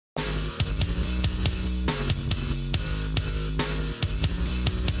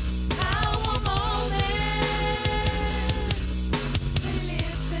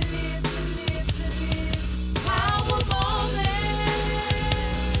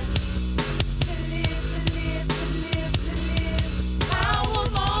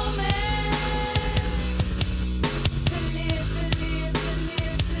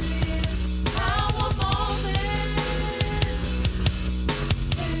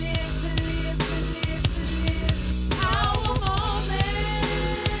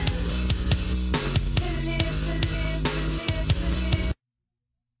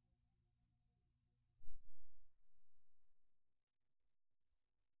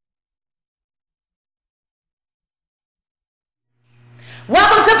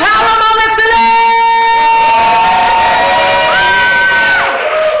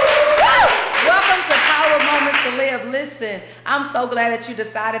so glad that you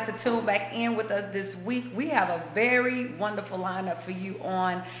decided to tune back in with us this week. We have a very wonderful lineup for you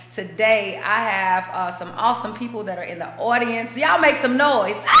on today. I have some awesome people that are in the audience. Y'all make some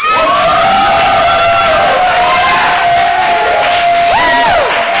noise.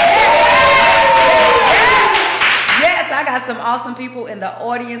 I got some awesome people in the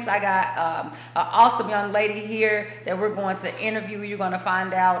audience. I got an awesome young lady here that we're going to interview. You're going to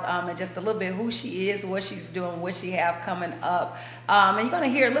find out in just a little bit who she is, what she's doing, what she have coming up. And you're going to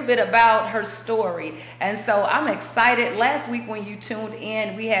hear a little bit about her story. And so I'm excited. Last week when you tuned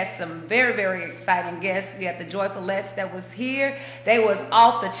in, we had some very, very exciting guests. We had the Joyfulettes that was here. They was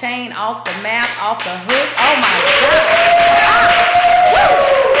off the chain, off the map, off the hook. Oh my God.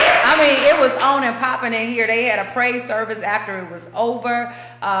 I mean, it was on and popping in here. They had a praise service after it was over.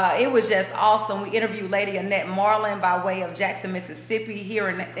 It was just awesome. We interviewed Lady Annette Marlin by way of Jackson, Mississippi, here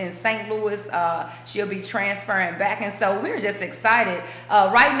in St. Louis. She'll be transferring back. And so we're just excited.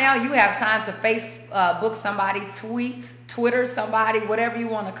 Right now, you have time to Facebook somebody, Twitter somebody, whatever you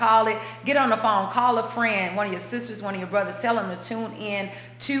want to call it. Get on the phone. Call a friend, one of your sisters, one of your brothers. Tell them to tune in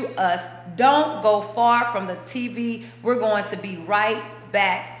to us. Don't go far from the TV. We're going to be right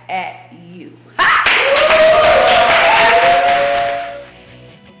back at you.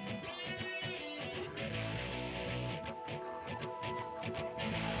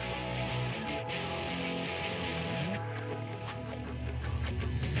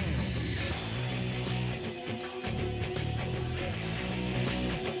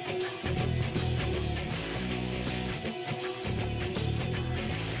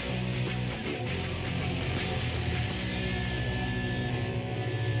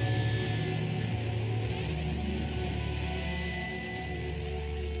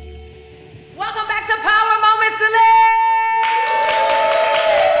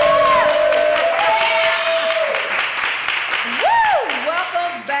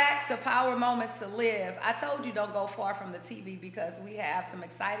 I told you don't go far from the TV because we have some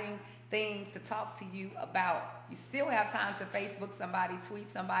exciting things to talk to you about. You still have time to Facebook somebody, tweet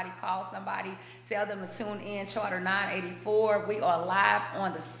somebody, call somebody, tell them to tune in. Charter 984. We are live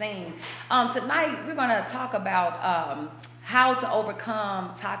on the scene. Tonight we're going to talk about how to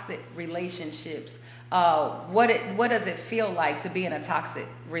overcome toxic relationships. What does it feel like to be in a toxic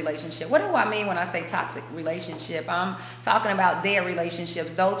relationship? What do I mean when I say toxic relationship? I'm talking about dead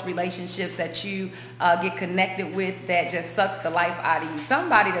relationships, those relationships that you get connected with that just sucks the life out of you.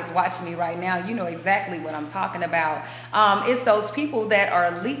 Somebody that's watching me right now, you know exactly what I'm talking about. It's those people that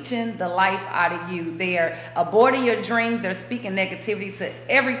are leeching the life out of you. They're aborting your dreams. They're speaking negativity to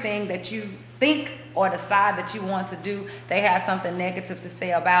everything that you think or decide that you want to do. They have something negative to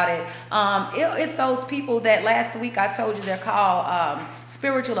say about it. It's those people that last week I told you they're called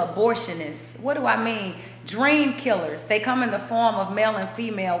spiritual abortionists. What do I mean? Dream killers. They come in the form of male and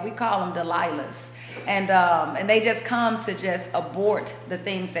female. We call them Delilahs. And they just come to just abort the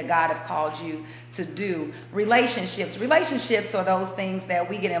things that God have called you to do. Relationships are those things that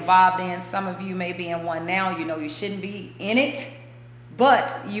we get involved in. Some of you may be in one now. You know you shouldn't be in it,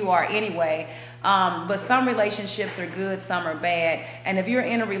 but you are anyway. But some relationships are good, some are bad. And if you're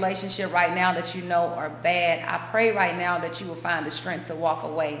in a relationship right now that you know are bad, I pray right now that you will find the strength to walk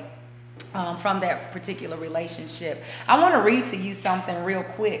away from that particular relationship. I want to read to you something real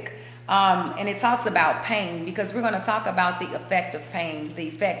quick. And it talks about pain, because we're going to talk about the effect of pain, the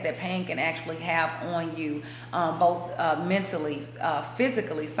effect that pain can actually have on you, both mentally,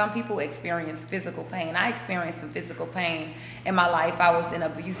 physically. Some people experience physical pain. I experienced some physical pain in my life. I was in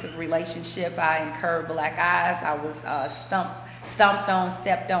an abusive relationship. I incurred black eyes. I was stomped on,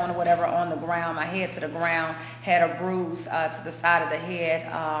 stepped on, or whatever on the ground, my head to the ground, had a bruise to the side of the head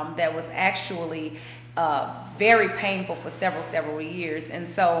that was actually very painful for several years. And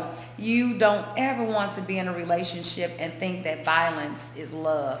so you don't ever want to be in a relationship and think that violence is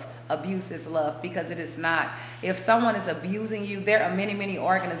love, abuse is love, because it is not. If someone is abusing you, there are many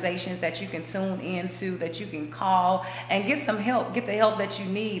organizations that you can tune into, that you can call and get some help, get the help that you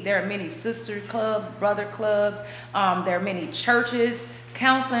need. There are many sister clubs, brother clubs, there are many churches,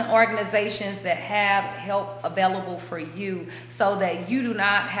 counseling organizations that have help available for you, so that you do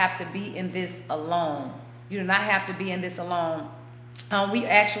not have to be in this alone. You do not have to be in this alone. We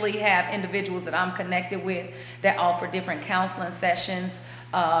actually have individuals that I'm connected with that offer different counseling sessions.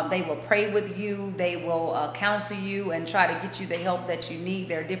 They will pray with you. They will counsel you and try to get you the help that you need.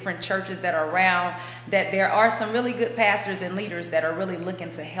 There are different churches that are around, that there are some really good pastors and leaders that are really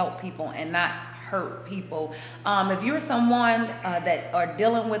looking to help people and not hurt people. If you're someone that are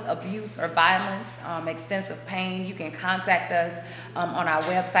dealing with abuse or violence, extensive pain, you can contact us on our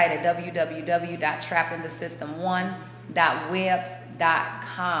website at www.trappingthesystem1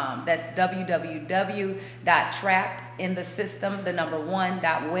 www.webs.com. That's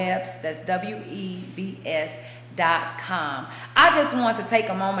www.trappedinthesystem1.webs. That's WEBS.com. I just want to take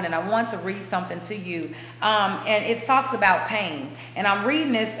a moment and I want to read something to you. And it talks about pain. And I'm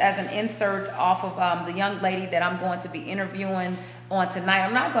reading this as an insert off of the young lady that I'm going to be interviewing on tonight.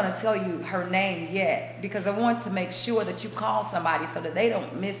 I'm not going to tell you her name yet because I want to make sure that you call somebody so that they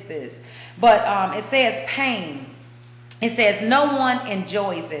don't miss this. But it says pain. It says no one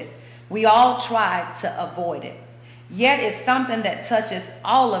enjoys it. We all try to avoid it. Yet it's something that touches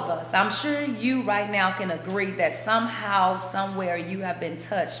all of us. I'm sure you right now can agree that somehow, somewhere you have been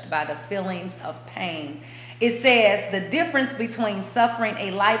touched by the feelings of pain. It says the difference between suffering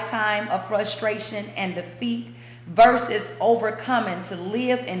a lifetime of frustration and defeat versus overcoming to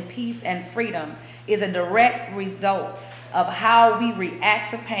live in peace and freedom is a direct result of how we react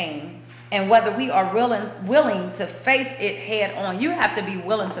to pain and whether we are willing to face it head on. You have to be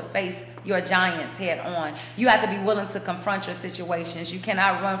willing to face your giants head on. You have to be willing to confront your situations. You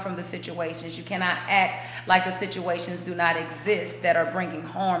cannot run from the situations. You cannot act like the situations do not exist that are bringing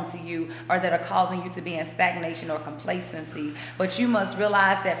harm to you or that are causing you to be in stagnation or complacency. But you must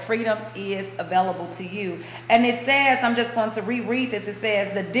realize that freedom is available to you. And it says, I'm just going to reread this. It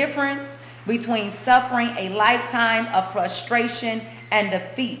says, the difference between suffering a lifetime of frustration and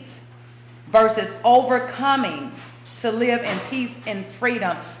defeat versus overcoming to live in peace and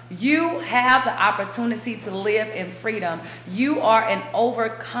freedom. You have the opportunity to live in freedom. You are an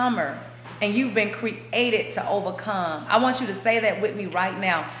overcomer and you've been created to overcome. I want you to say that with me right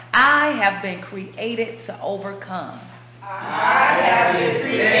now. I have been created to overcome. I have been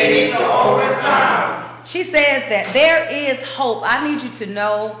created to overcome. She says that there is hope. I need you to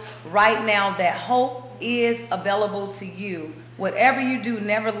know right now that hope is available to you. Whatever you do,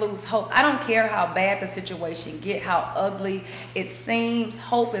 never lose hope. I don't care how bad the situation get, how ugly it seems,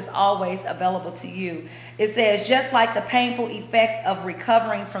 hope is always available to you. It says, just like the painful effects of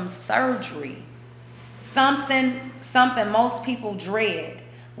recovering from surgery, something most people dread,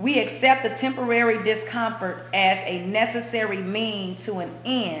 we accept the temporary discomfort as a necessary means to an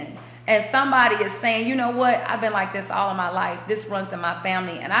end. And somebody is saying, you know what, I've been like this all of my life. This runs in my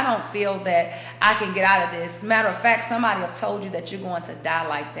family, and I don't feel that I can get out of this. Matter of fact, somebody have told you that you're going to die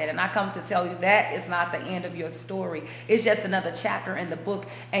like that. And I come to tell you that is not the end of your story. It's just another chapter in the book.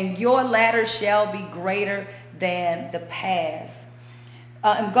 And your latter shall be greater than the past.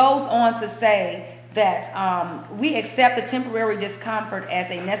 And goes on to say that we accept the temporary discomfort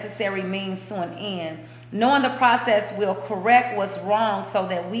as a necessary means to an end. Knowing the process will correct what's wrong so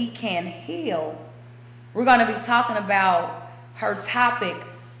that we can heal. We're going to be talking about her topic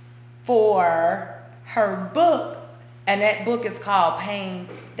for her book, and that book is called Pain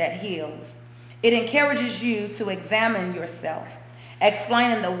That Heals. It encourages you to examine yourself,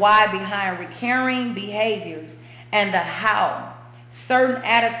 explaining the why behind recurring behaviors and the how certain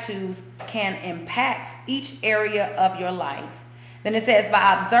attitudes can impact each area of your life. Then it says,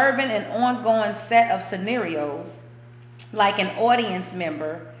 by observing an ongoing set of scenarios, like an audience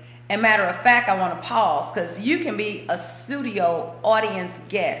member, and matter of fact, I want to pause because you can be a studio audience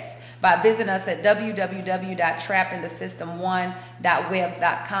guest by visiting us at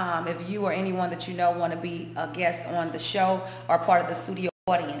www.trappedinthesystem1.webs.com if you or anyone that you know want to be a guest on the show or part of the studio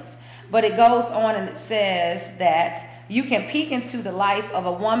audience. But it goes on and it says that you can peek into the life of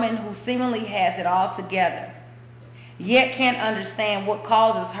a woman who seemingly has it all together, yet can't understand what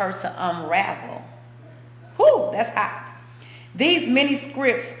causes her to unravel. Whew, that's hot. These mini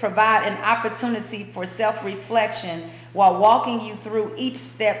scripts provide an opportunity for self-reflection while walking you through each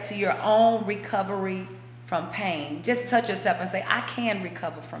step to your own recovery from pain. Just touch yourself and say, I can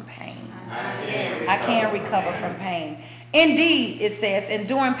recover from pain. I can recover from pain. Indeed, it says,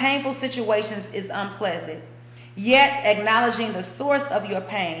 enduring painful situations is unpleasant, yet acknowledging the source of your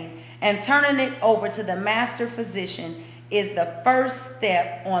pain and turning it over to the master physician is the first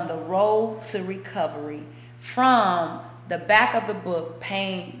step on the road to recovery. From the back of the book,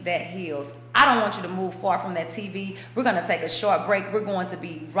 Pain That Heals. I don't want you to move far from that TV. We're going to take a short break. We're going to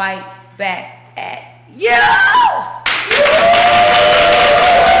be right back at you.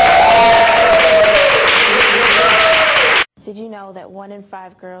 Did you know that 1 in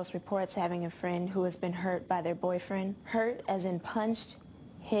 5 girls reports having a friend who has been hurt by their boyfriend? Hurt as in punched,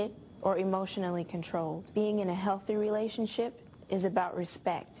 hit, or emotionally controlled. Being in a healthy relationship is about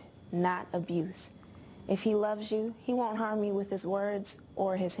respect, not abuse. If he loves you, he won't harm you with his words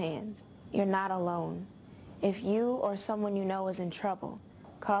or his hands. You're not alone. If you or someone you know is in trouble,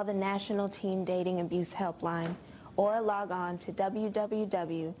 call the National Teen Dating Abuse Helpline or log on to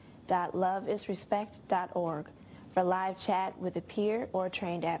www.loveisrespect.org for live chat with a peer or a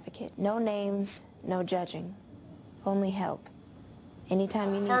trained advocate. No names, no judging, only help.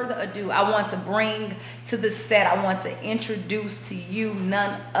 Anytime you need. Further ado, I want to bring to the set, I want to introduce to you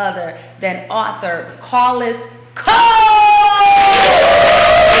none other than author Carlos Cole!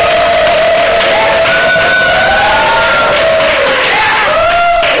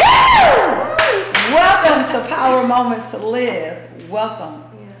 Welcome to Power Moments to Live. Welcome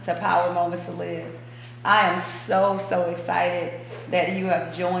to Power Moments to Live. I am so excited that you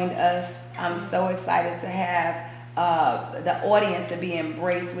have joined us. I'm so excited to have the audience to be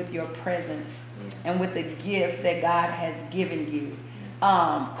embraced with your presence and with the gift that God has given you.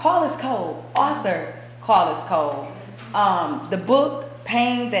 Carlos Cole, author Carlos Cole. The book,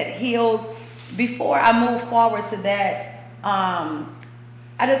 Pain That Heals. Before I move forward to that,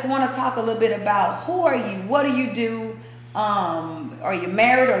 I just want to talk a little bit about who are you? What do you do? Are you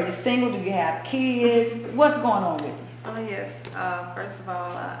married? Are you single? Do you have kids? What's going on with you? Oh, yes. First of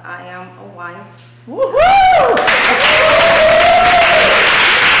all, I am a wife. Woohoo!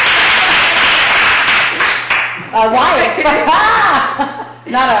 A wife.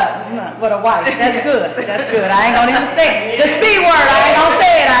 But a wife. That's good. That's good. I ain't gonna even say it. The C word. I ain't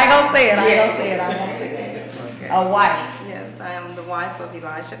gonna say it. Okay. A wife. Yes, I am the wife of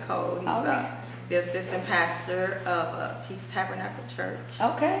Elisha Cole. He's the assistant pastor of Peace Tabernacle Church.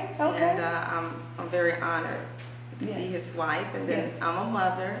 Okay. And I'm very honored to be his wife. And then I'm a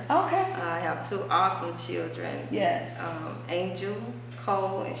mother. Okay. I have 2 awesome children. Yes. Angel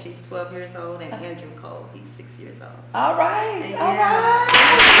Cole, and she's 12 years old, and Andrew Cole, he's 6 years old. All right. And All right.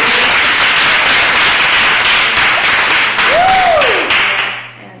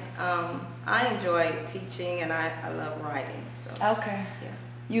 And I enjoy teaching, and I love writing. So. Okay. Yeah.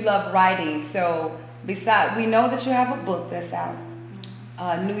 You love writing. So we know that you have a book that's out.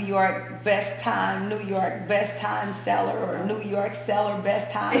 New York best time seller, or New York seller best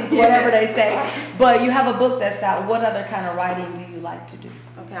times, whatever they say. But you have a book that's out. What other kind of writing do you like to do?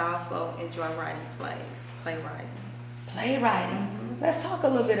 Okay, I also enjoy writing playwriting. Playwriting. Let's talk a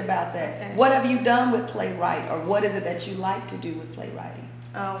little bit about that. Okay. What have you done with playwright, or what is it that you like to do with playwriting?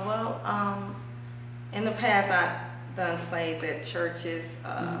 In the past I've done plays at churches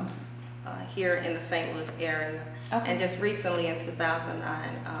here in the St. Louis area. Okay. And just recently in 2009,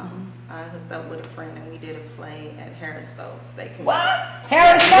 I hooked up with a friend and we did a play at Harris Stokes State Community. What?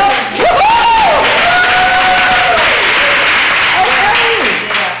 Harris Stokes? Okay.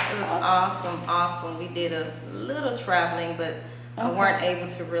 Yeah, it was awesome. We did a little traveling, but I weren't able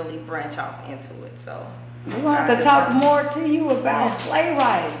to really branch off into it. So we want to talk more to you about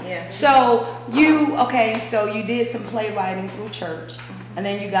playwriting. Yeah. So you did some playwriting through church. And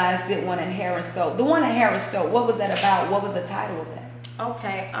then you guys did one at Harris Stokes. The one at Harris Stokes, what was that about? What was the title of that?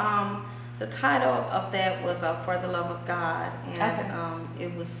 Okay, the title of that was For the Love of God, and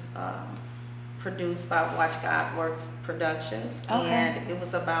it was produced by Watch God Works Productions, and it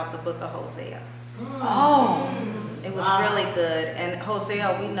was about the book of Hosea. Oh. It was really good. And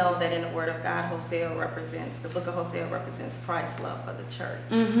Hosea, we know that in the Word of God, the book of Hosea represents Christ's love for the church.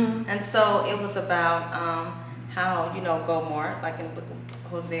 Mm-hmm. And so it was about how, Gomer, like in the book of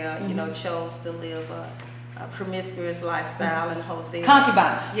Hosea, chose to live a promiscuous lifestyle, and Hosea.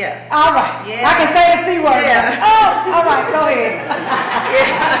 Concubine. Yeah. All right. Yeah. I can say the C word. Yeah. Oh, all right. Go ahead.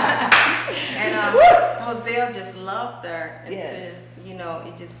 And Hosea just loved her. And yes.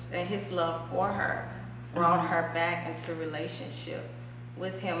 And his love for her brought her back into relationship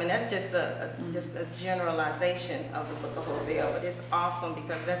with him, and that's just a generalization of the book of Hosea, but it's awesome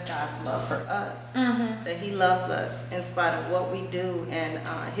because that's God's love for us, that he loves us in spite of what we do, and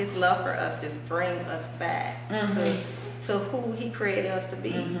his love for us just brings us back to who he created us to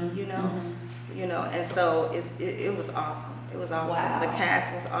be, and so it was awesome. It was awesome. Wow. The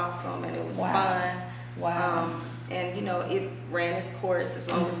cast was awesome, and it was fun. Wow. And it ran its course as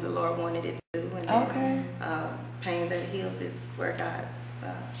long as the Lord wanted it to, and then, Pain That Heals is where God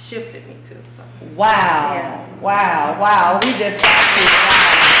shifted me to. So. Wow. Yeah. Wow. We just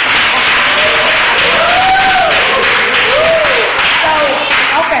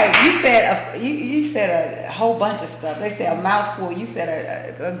you said a whole bunch of stuff. They say a mouthful. You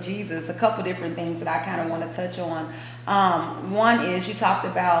said of Jesus, a couple different things that I kind of want to touch on. One is you talked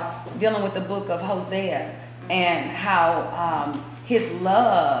about dealing with the book of Hosea and how his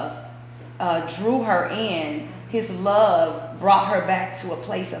love drew her in. His love brought her back to a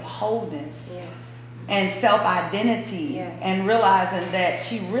place of wholeness and self-identity and realizing that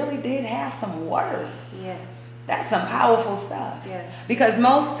she really did have some worth. Yes. That's some powerful stuff. Yes. Because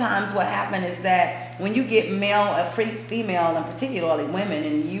most times what happens is that when you get female, and particularly women,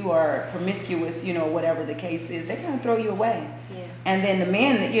 and you are promiscuous, you know, whatever the case is, they're going to throw you away. Yeah. And then the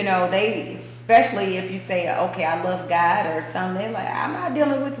men, you know, they, especially if you say, okay, I love God or something, they're like, I'm not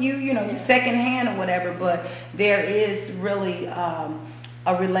dealing with you, you know, you secondhand or whatever. But there is really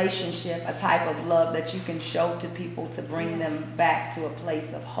a relationship, a type of love that you can show to people to bring them back to a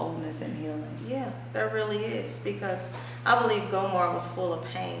place of wholeness and healing. Yeah, there really is, because I believe Gomorrah was full of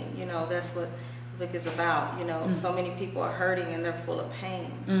pain. You know, that's what the book is about. You know, so many people are hurting and they're full of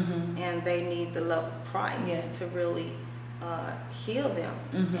pain, and they need the love of Christ to really heal them.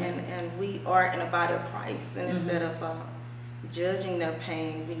 And we are in a body of Christ, and instead of judging their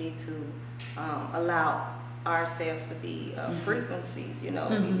pain, we need to allow ourselves to be frequencies. You know,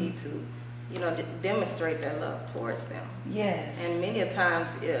 we need to, you know, demonstrate that love towards them. Yes. And many a times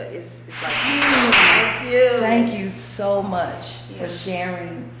it's like, thank you. Thank you so much for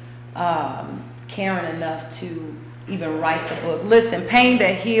sharing, caring enough to even write the book. Listen, Pain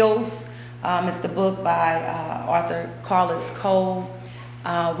That Heals is the book by author Carlos Cole.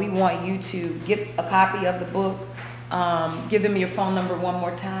 We want you to get a copy of the book. Give them your phone number one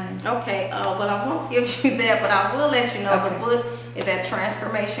more time. Okay, well, I won't give you that, but I will let you know the book is at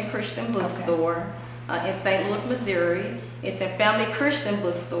Transformation Christian Bookstore in St. Louis, Missouri. It's in Family Christian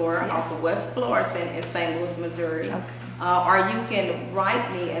Bookstore off of West Florissant in St. Louis, Missouri. Or you can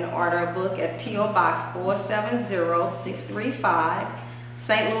write me and order a book at P.O. Box 470635,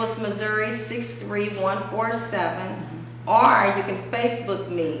 St. Louis, Missouri 63147. Or you can Facebook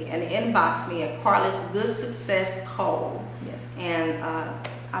me and inbox me at Carlos Good Success Cole. Yes. And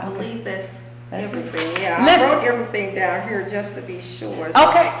I believe that's everything. It. Yeah, Listen. I wrote everything down here just to be sure. So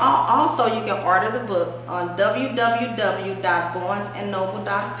Okay. Also, you can order the book on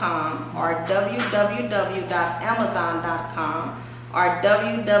www.barnesandnoble.com or www.amazon.com or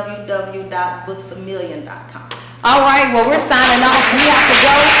www.booksamillion.com. All right, well, we're signing off. We have to go.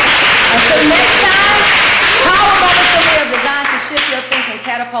 Until next time, Power Moments to Live, designed to shift your thinking,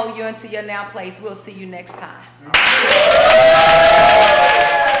 catapult you into your now place. We'll see you next time.